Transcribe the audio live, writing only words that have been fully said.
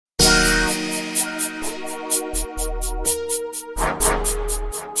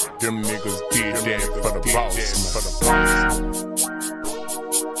Them niggas did that for the boss.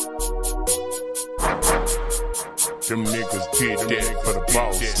 Them niggas did that for the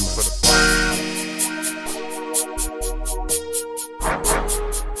boss.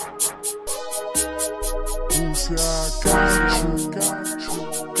 Boosie, I got you, got you,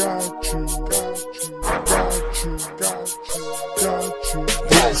 got you, got you, got you, got you.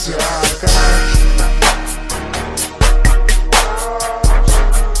 Boosie, I got you.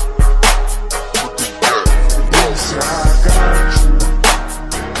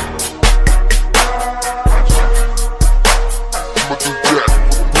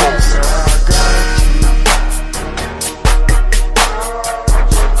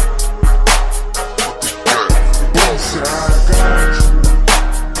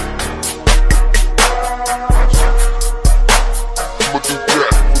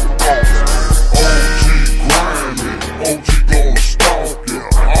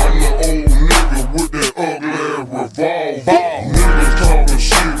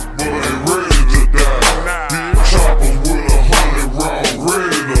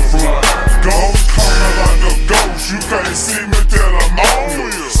 See me till I'm on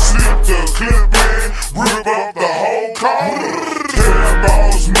you. Slip the clip in, rip up the whole car. Tell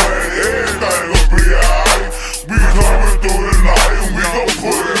boss man, everything gon' be alright. We coming through the night and we gon'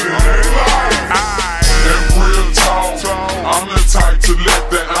 put it in their life. And real talk, I'm the type to let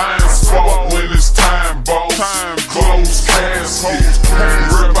the iron spark when it's time, boss. Close casket,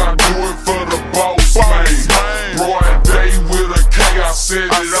 rip, I do it for the boss, man. Broad day with a K, I set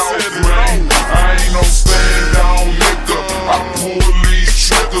it off, man. I ain't no stand down nigga. I pull these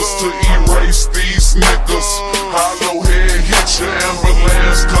triggers to erase these niggas. Hollow head hit ya,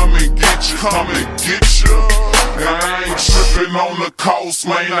 ambulance come and get you, come and get you. And I ain't tripping on the coast,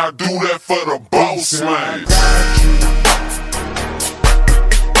 man. I do that for the boss, man.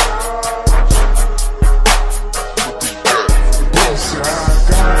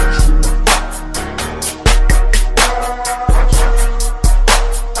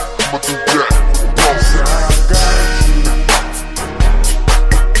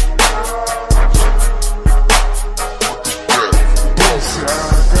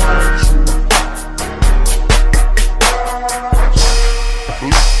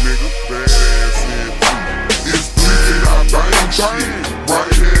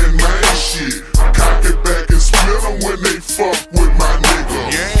 Right hand man shit. Cock it back and split them when they fuck with my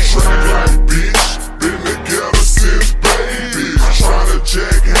nigga. Track like bitch, been together since baby. Tryna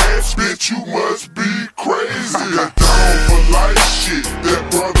jack hats, bitch, you must be crazy. Down for life shit, that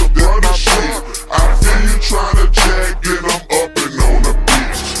brother shit. I feel you tryna jack, then I'm up and on a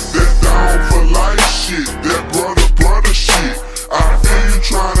bitch. That down for life shit, that brother shit. I feel you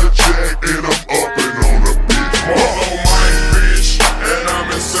tryna jack, and I'm up and on a bitch.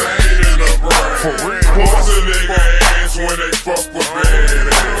 Pussy nigga ass when they fuck with bad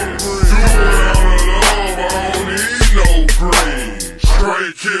ass. Do it on the love, I don't need no green.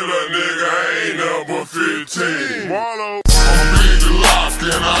 Straight killer nigga, I ain't number 15. I'm big lock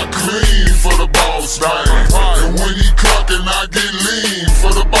and I clean for the boss man. And when he cluckin', I get lean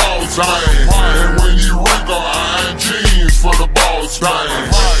for the boss man. And when he wrinkle, iron jeans for the boss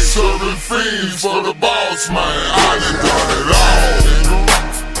man. Serving fiends for the boss man. I done done it all.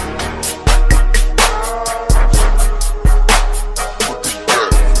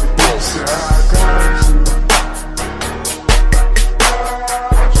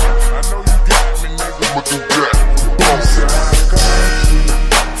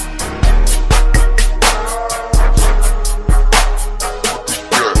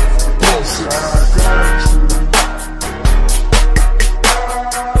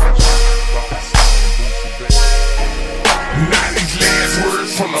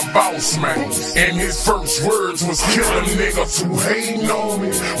 Man. And his first words was killing niggas who hatin' on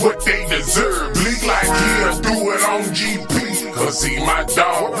me what they deserve. Bleak like he'll do it on GP, cause he my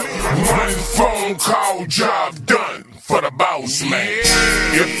dog. One phone call, job done for the boss man.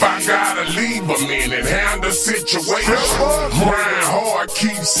 If I gotta leave a minute, handle the situation. Grind hard,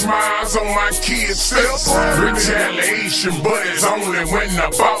 keep smiles on my kids' face. Retaliation, but it's only when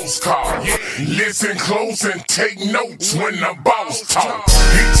the boss call. Listen close and take notes when the boss talk.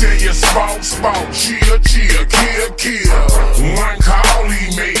 He tell you spout, chill, kill. One call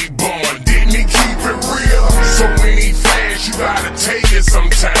he made born, didn't he keep it real? So when he fast, you gotta take it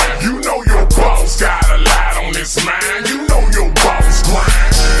sometime. You know your boss got a lot on his mind. You know your boss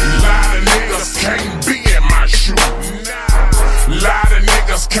grind. A lot of niggas can't be in my shoe. A lot of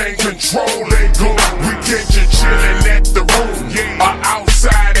niggas can't control their goon. We catch you chillin' at the room, or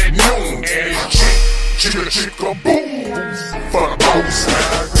outside at noon. And it's chick-a-boom for the boss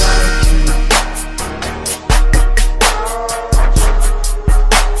man.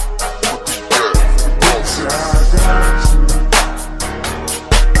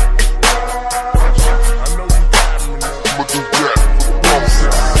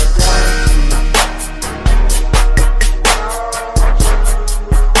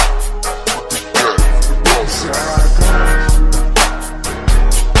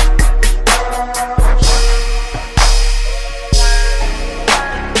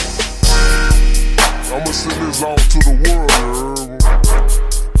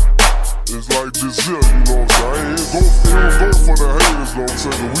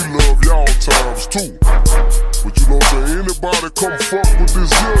 nigga, we love y'all times too. But you know what I'm saying, anybody come fuck with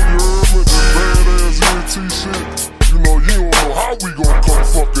this here, you heard me? This badass ENT shit, you know, you don't know how we gon' come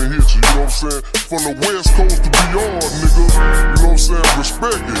fucking hit you, you know what I'm saying? From the West Coast to beyond, nigga, you know what I'm saying?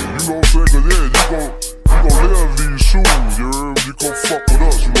 Respect it, you know what I'm saying? Cause yeah, you gon' live these shoes, you heard me? You gon' fuck